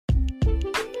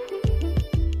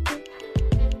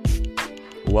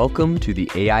Welcome to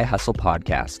the AI Hustle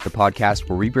Podcast, the podcast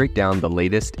where we break down the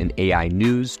latest in AI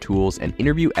news, tools, and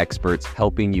interview experts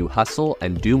helping you hustle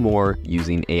and do more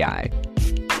using AI.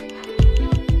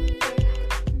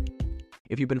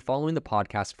 If you've been following the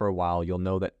podcast for a while, you'll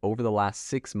know that over the last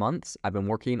 6 months, I've been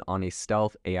working on a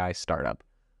stealth AI startup.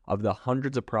 Of the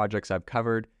hundreds of projects I've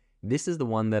covered, this is the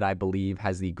one that I believe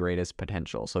has the greatest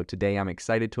potential. So today I'm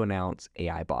excited to announce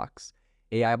AIBox.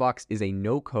 AIBox is a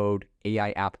no-code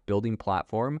AI app building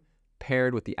platform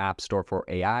paired with the App Store for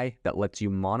AI that lets you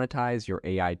monetize your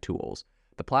AI tools.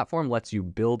 The platform lets you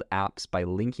build apps by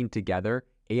linking together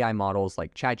AI models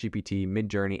like ChatGPT,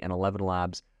 Midjourney, and 11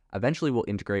 Labs. Eventually will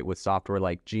integrate with software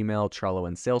like Gmail, Trello,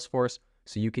 and Salesforce,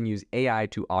 so you can use AI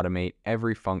to automate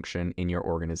every function in your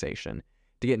organization.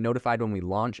 To get notified when we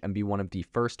launch and be one of the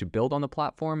first to build on the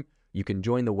platform, you can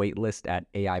join the waitlist at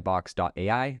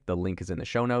aibox.ai. The link is in the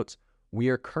show notes. We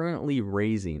are currently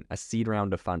raising a seed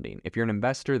round of funding. If you're an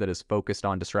investor that is focused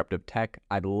on disruptive tech,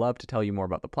 I'd love to tell you more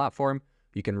about the platform.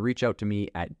 You can reach out to me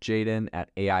at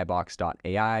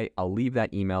jaden@aibox.ai. I'll leave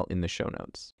that email in the show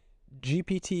notes.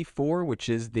 GPT-4, which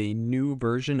is the new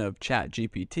version of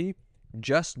ChatGPT,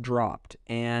 just dropped,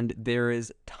 and there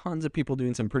is tons of people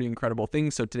doing some pretty incredible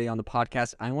things. So today on the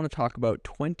podcast, I want to talk about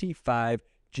 25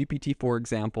 GPT-4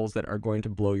 examples that are going to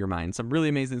blow your mind. Some really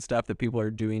amazing stuff that people are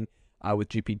doing with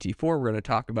GPT-4. We're going to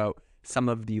talk about some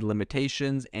of the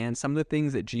limitations and some of the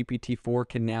things that GPT-4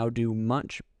 can now do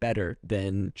much better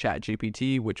than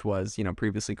ChatGPT, which was,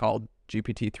 previously called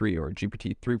GPT-3 or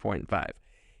GPT 3.5.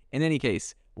 In any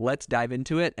case, let's dive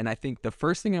into it. And I think the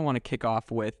first thing I want to kick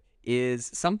off with is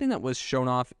something that was shown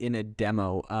off in a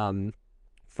demo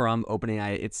from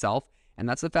OpenAI itself. And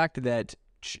that's the fact that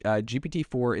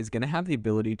GPT-4 is going to have the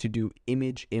ability to do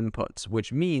image inputs,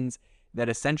 which means that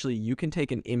essentially you can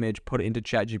take an image, put it into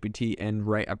ChatGPT, and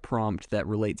write a prompt that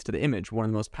relates to the image. One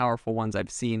of the most powerful ones I've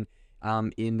seen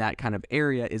in that kind of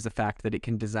area is the fact that it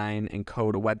can design and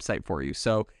code a website for you.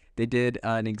 So they did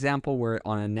an example where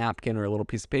on a napkin or a little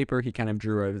piece of paper, he kind of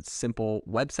drew a simple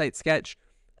website sketch.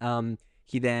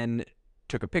 He then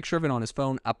took a picture of it on his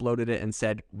phone, uploaded it, and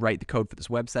said, write the code for this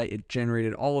website. It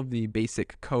generated all of the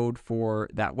basic code for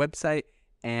that website,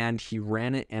 and he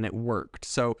ran it and it worked.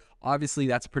 So obviously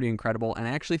that's pretty incredible. And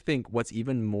I actually think what's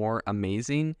even more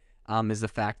amazing is the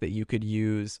fact that you could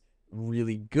use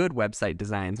really good website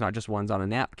designs, not just ones on a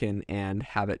napkin, and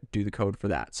have it do the code for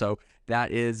that. So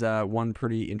that is one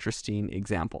pretty interesting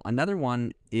example. Another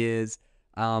one is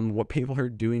what people are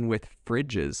doing with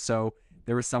fridges. So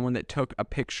there was someone that took a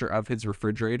picture of his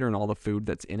refrigerator and all the food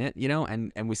that's in it,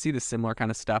 and we see the similar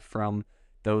kind of stuff from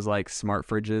those like smart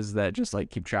fridges that just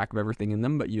like keep track of everything in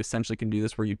them. But you essentially can do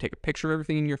this where you take a picture of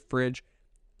everything in your fridge,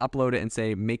 upload it, and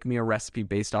say, make me a recipe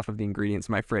based off of the ingredients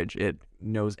in my fridge. It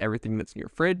knows everything that's in your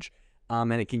fridge,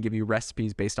 and it can give you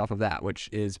recipes based off of that, which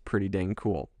is pretty dang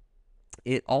cool.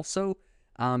 It also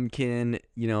can,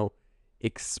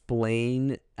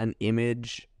 explain an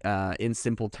image in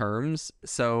simple terms.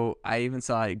 So I even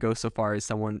saw it go so far as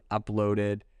someone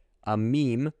uploaded a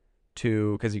meme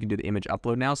because you can do the image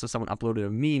upload now. So someone uploaded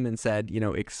a meme and said,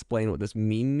 explain what this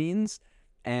meme means.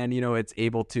 And, it's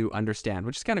able to understand,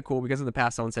 which is kind of cool because in the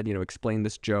past someone said, explain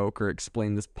this joke or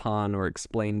explain this pun or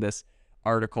explain this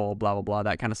article, blah, blah, blah,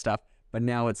 that kind of stuff. But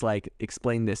now it's like,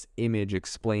 explain this image,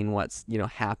 explain what's,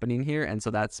 happening here. And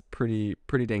so that's pretty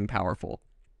dang powerful.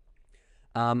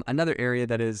 Another area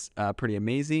that is pretty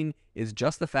amazing is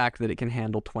just the fact that it can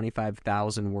handle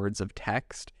 25,000 words of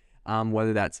text,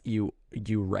 whether that's you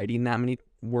writing that many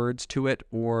words to it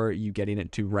or you getting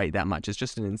it to write that much. It's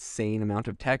just an insane amount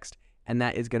of text, and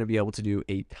that is going to be able to do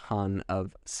a ton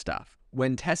of stuff.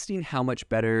 When testing how much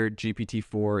better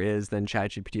GPT-4 is than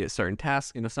ChatGPT at certain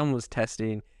tasks, someone was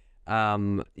testing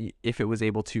if it was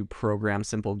able to program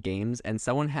simple games, and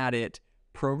someone had it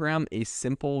program a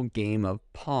simple game of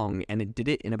Pong, and it did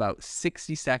it in about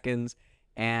 60 seconds.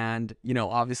 And,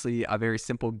 obviously a very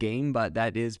simple game, but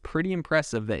that is pretty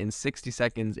impressive that in 60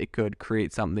 seconds it could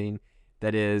create something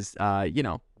that is, that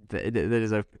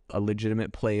is a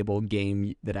legitimate playable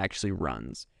game that actually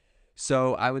runs.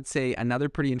 So I would say another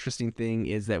pretty interesting thing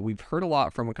is that we've heard a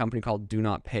lot from a company called Do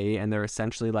Not Pay, and they're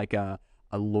essentially like a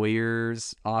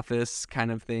lawyer's office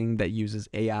kind of thing that uses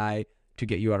AI to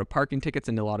get you out of parking tickets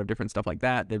and a lot of different stuff like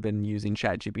that. They've been using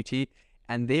ChatGPT.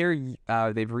 And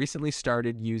they've recently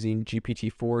started using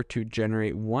GPT-4 to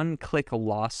generate one-click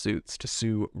lawsuits to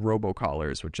sue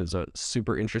robocallers, which is a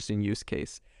super interesting use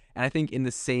case. And I think in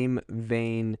the same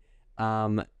vein,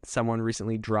 someone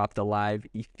recently dropped a live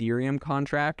Ethereum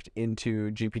contract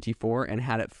into GPT-4 and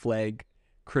had it flag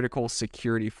critical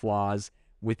security flaws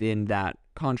within that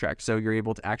contract. So you're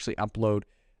able to actually upload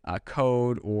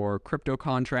code or crypto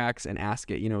contracts and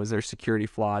ask it, is there security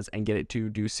flaws, and get it to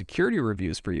do security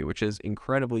reviews for you, which is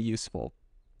incredibly useful.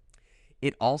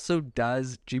 It also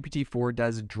GPT-4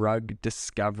 does drug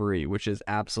discovery, which is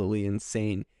absolutely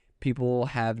insane. People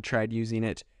have tried using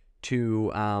it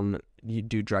to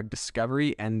do drug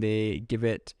discovery, and they give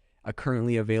it a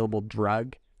currently available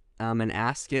drug and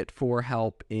ask it for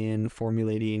help in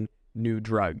formulating new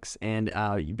drugs. And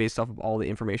based off of all the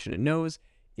information it knows,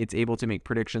 it's able to make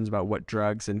predictions about what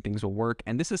drugs and things will work.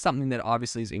 And this is something that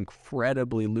obviously is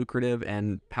incredibly lucrative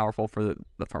and powerful for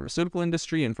the pharmaceutical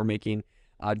industry and for making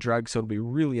drugs. So it'll be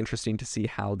really interesting to see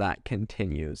how that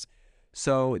continues.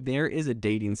 So there is a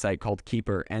dating site called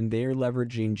Keeper, and they're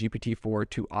leveraging GPT-4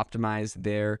 to optimize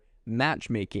their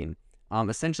matchmaking.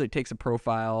 Essentially, it takes a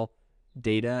profile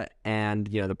data and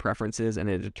the preferences, and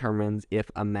it determines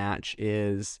if a match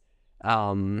is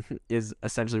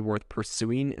essentially worth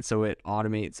pursuing. So it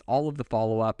automates all of the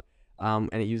follow-up, and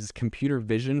it uses computer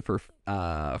vision for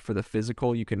the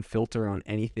physical. You can filter on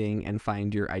anything and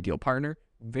find your ideal partner.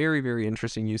 Very, very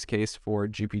interesting use case for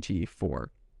GPT-4.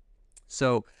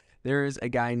 So there's a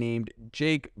guy named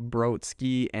Jake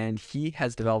Brodsky, and he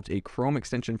has developed a Chrome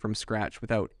extension from scratch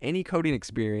without any coding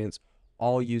experience,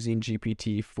 all using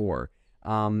GPT-4.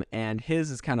 And his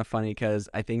is kind of funny because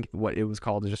I think what it was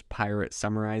called is just Pirate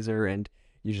Summarizer, and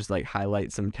you just like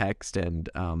highlight some text, and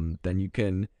then you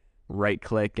can right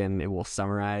click and it will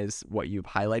summarize what you've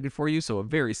highlighted for you. So a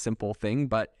very simple thing,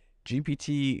 but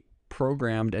GPT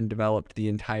programmed and developed the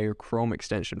entire Chrome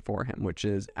extension for him, which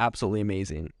is absolutely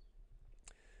amazing.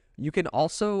 You can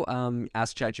also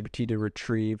ask ChatGPT to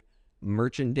retrieve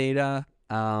merchant data,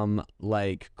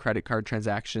 like credit card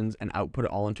transactions, and output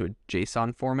it all into a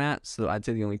JSON format. So I'd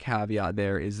say the only caveat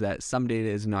there is that some data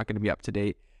is not going to be up to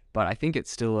date, but I think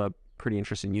it's still a pretty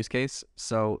interesting use case.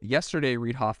 So yesterday,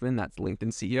 Reid Hoffman, that's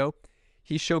LinkedIn CEO,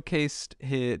 he showcased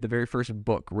the very first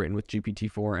book written with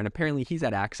GPT-4, and apparently he's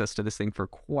had access to this thing for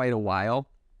quite a while.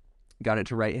 Got it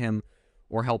to write him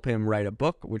or help him write a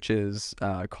book, which is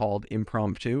called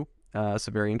Impromptu.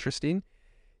 So very interesting.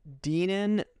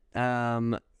 Deenan,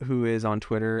 who is on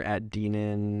Twitter at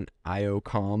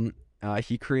DeenanIOCom,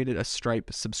 he created a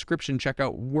Stripe subscription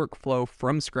checkout workflow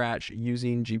from scratch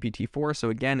using GPT-4. So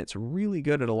again, it's really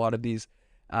good at a lot of these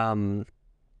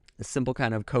simple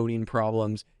kind of coding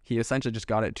problems. He essentially just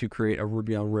got it to create a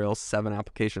Ruby on Rails 7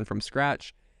 application from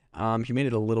scratch. He made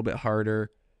it a little bit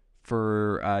harder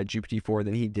for GPT-4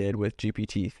 than he did with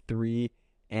GPT-3,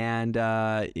 and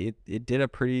it did a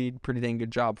pretty dang good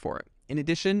job for it. In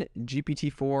addition,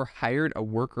 GPT-4 hired a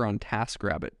worker on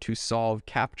TaskRabbit to solve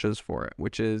CAPTCHAs for it,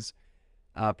 which is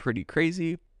pretty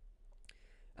crazy.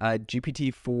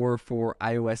 GPT-4 for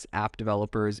iOS app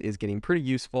developers is getting pretty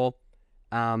useful.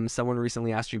 Someone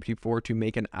recently asked GPT-4 to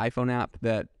make an iPhone app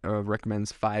that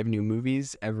recommends 5 new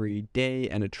movies every day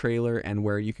and a trailer and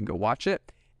where you can go watch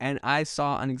it. And I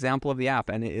saw an example of the app,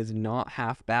 and it is not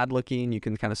half bad looking. You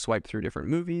can kind of swipe through different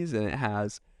movies, and it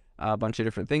has a bunch of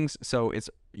different things. So it's,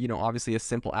 obviously a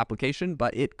simple application,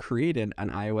 but it created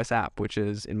an iOS app, which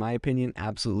is, in my opinion,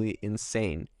 absolutely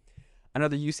insane.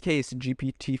 Another use case,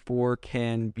 GPT-4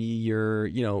 can be your,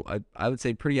 I would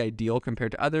say pretty ideal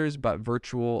compared to others, but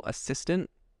virtual assistant.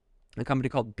 A company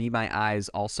called Be My Eyes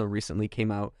also recently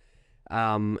came out.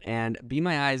 And Be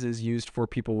My Eyes is used for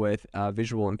people with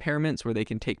visual impairments, where they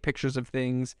can take pictures of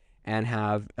things and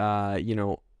have,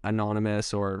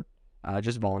 anonymous or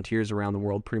just volunteers around the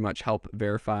world pretty much help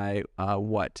verify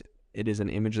what it is an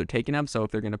image they're taking of. So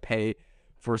if they're going to pay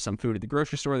for some food at the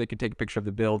grocery store, they could take a picture of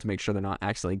the bill to make sure they're not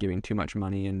accidentally giving too much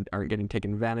money and aren't getting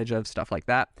taken advantage of, stuff like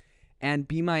that. And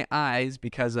Be My Eyes,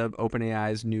 because of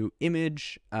OpenAI's new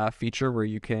image feature where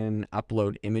you can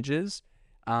upload images,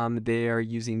 they are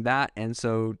using that. And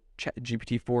so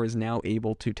GPT-4 is now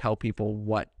able to tell people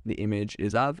what the image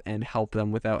is of and help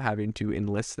them without having to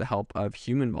enlist the help of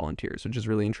human volunteers, which is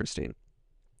really interesting.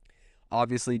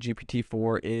 Obviously,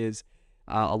 GPT-4 is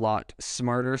a lot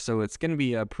smarter, so it's going to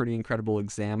be a pretty incredible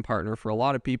exam partner for a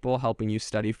lot of people, helping you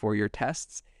study for your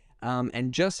tests.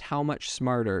 And just how much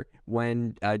smarter,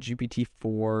 when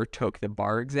GPT-4 took the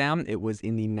bar exam, it was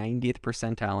in the 90th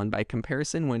percentile. And by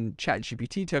comparison, when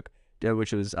ChatGPT took,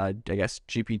 which was,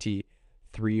 GPT-3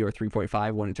 or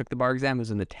 3.5, when it took the bar exam, it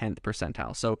was in the 10th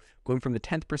percentile. So going from the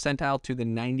 10th percentile to the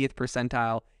 90th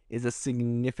percentile is a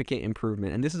significant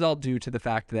improvement. And this is all due to the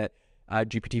fact that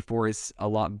GPT-4 is a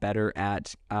lot better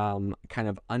at kind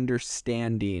of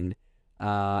understanding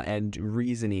and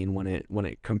reasoning when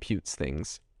it computes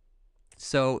things.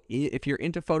 So if you're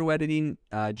into photo editing,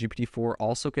 GPT-4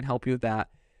 also can help you with that.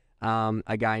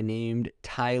 A guy named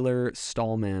Tyler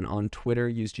Stallman on Twitter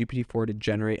used GPT-4 to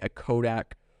generate a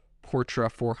Kodak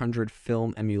Portra 400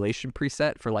 film emulation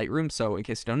preset for Lightroom. So in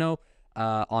case you don't know,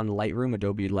 on Lightroom,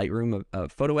 Adobe Lightroom, a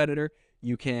photo editor,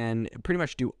 you can pretty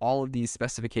much do all of these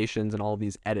specifications and all of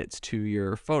these edits to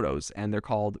your photos, and they're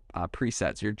called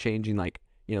presets. You're changing, like,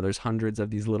 there's hundreds of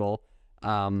these little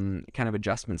kind of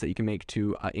adjustments that you can make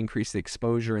to increase the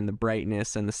exposure and the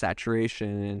brightness and the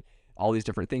saturation and all these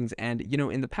different things. And,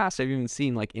 in the past, I've even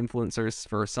seen like influencers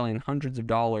for selling hundreds of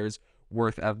dollars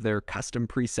worth of their custom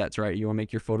presets, right? You want to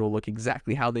make your photo look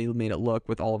exactly how they made it look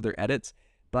with all of their edits.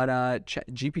 But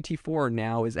GPT-4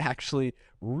 now is actually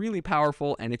really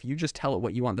powerful, and if you just tell it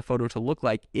what you want the photo to look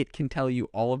like, it can tell you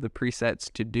all of the presets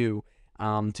to do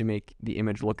to make the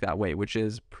image look that way, which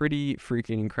is pretty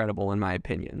freaking incredible in my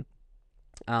opinion.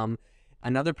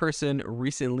 Another person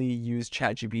recently used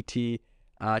ChatGPT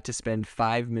to spend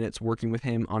 5 minutes working with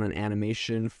him on an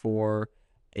animation for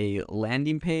a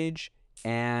landing page,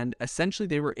 and essentially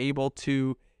they were able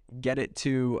to get it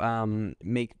to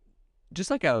make just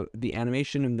like the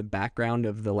animation in the background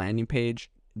of the landing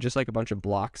page, just like a bunch of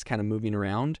blocks kind of moving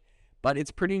around. But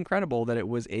it's pretty incredible that it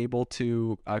was able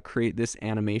to create this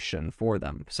animation for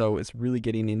them. So it's really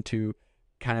getting into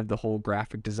kind of the whole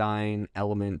graphic design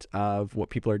element of what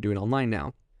people are doing online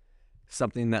now.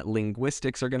 Something that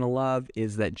linguistics are going to love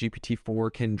is that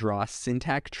GPT-4 can draw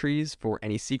syntax trees for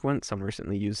any sequence. Someone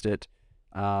recently used it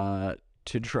to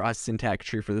draw a syntax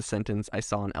tree for the sentence, "I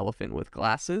saw an elephant with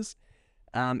glasses."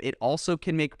 It also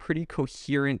can make pretty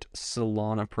coherent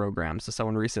Solana programs. So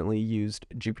someone recently used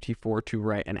GPT-4 to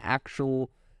write an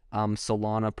actual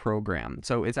Solana program.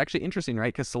 So it's actually interesting,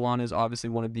 right? Because Solana is obviously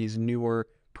one of these newer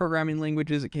programming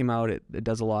languages. It came out, it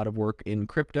does a lot of work in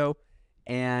crypto.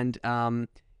 And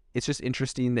it's just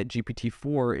interesting that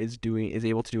GPT-4 is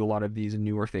able to do a lot of these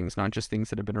newer things, not just things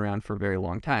that have been around for a very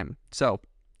long time. So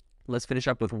let's finish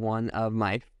up with one of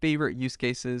my favorite use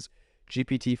cases: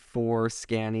 GPT-4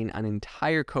 scanning an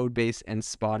entire code base and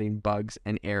spotting bugs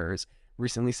and errors.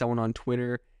 Recently, someone on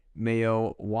Twitter,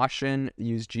 Mayo Washin,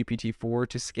 used GPT-4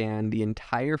 to scan the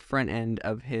entire front end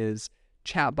of his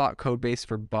chatbot code base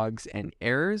for bugs and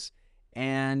errors,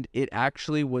 and it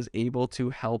actually was able to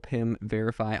help him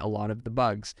verify a lot of the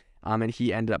bugs. And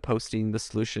he ended up posting the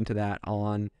solution to that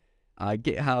on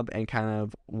GitHub and kind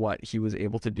of what he was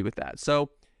able to do with that.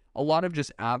 So a lot of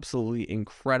just absolutely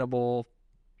incredible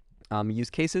use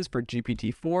cases for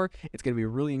GPT-4. It's going to be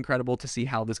really incredible to see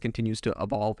how this continues to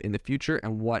evolve in the future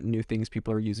and what new things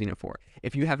people are using it for.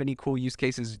 If you have any cool use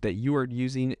cases that you are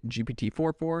using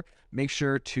GPT-4 for, make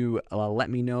sure to let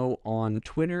me know on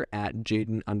Twitter at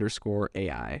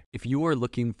Jaden_AI. If you are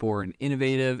looking for an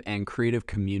innovative and creative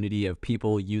community of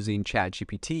people using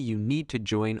ChatGPT, you need to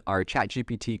join our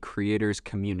ChatGPT creators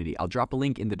community. I'll drop a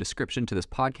link in the description to this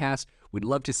podcast. We'd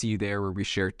love to see you there, where we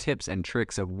share tips and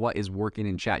tricks of what is working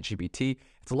in ChatGPT.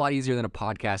 It's a lot easier than a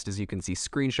podcast, as you can see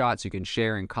screenshots, you can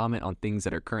share and comment on things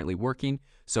that are currently working.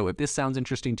 So if this sounds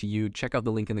interesting to you, check out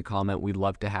the link in the comment. We'd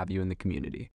love to have you in the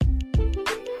community.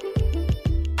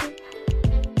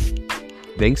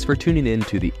 Thanks for tuning in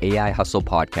to the AI Hustle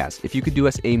podcast. If you could do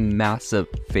us a massive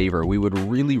favor, we would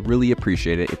really, really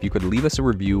appreciate it if you could leave us a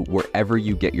review wherever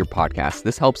you get your podcasts.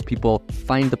 This helps people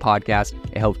find the podcast.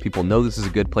 It helps people know this is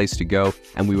a good place to go.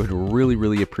 And we would really,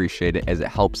 really appreciate it, as it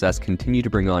helps us continue to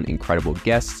bring on incredible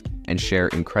guests and share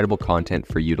incredible content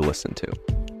for you to listen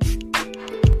to.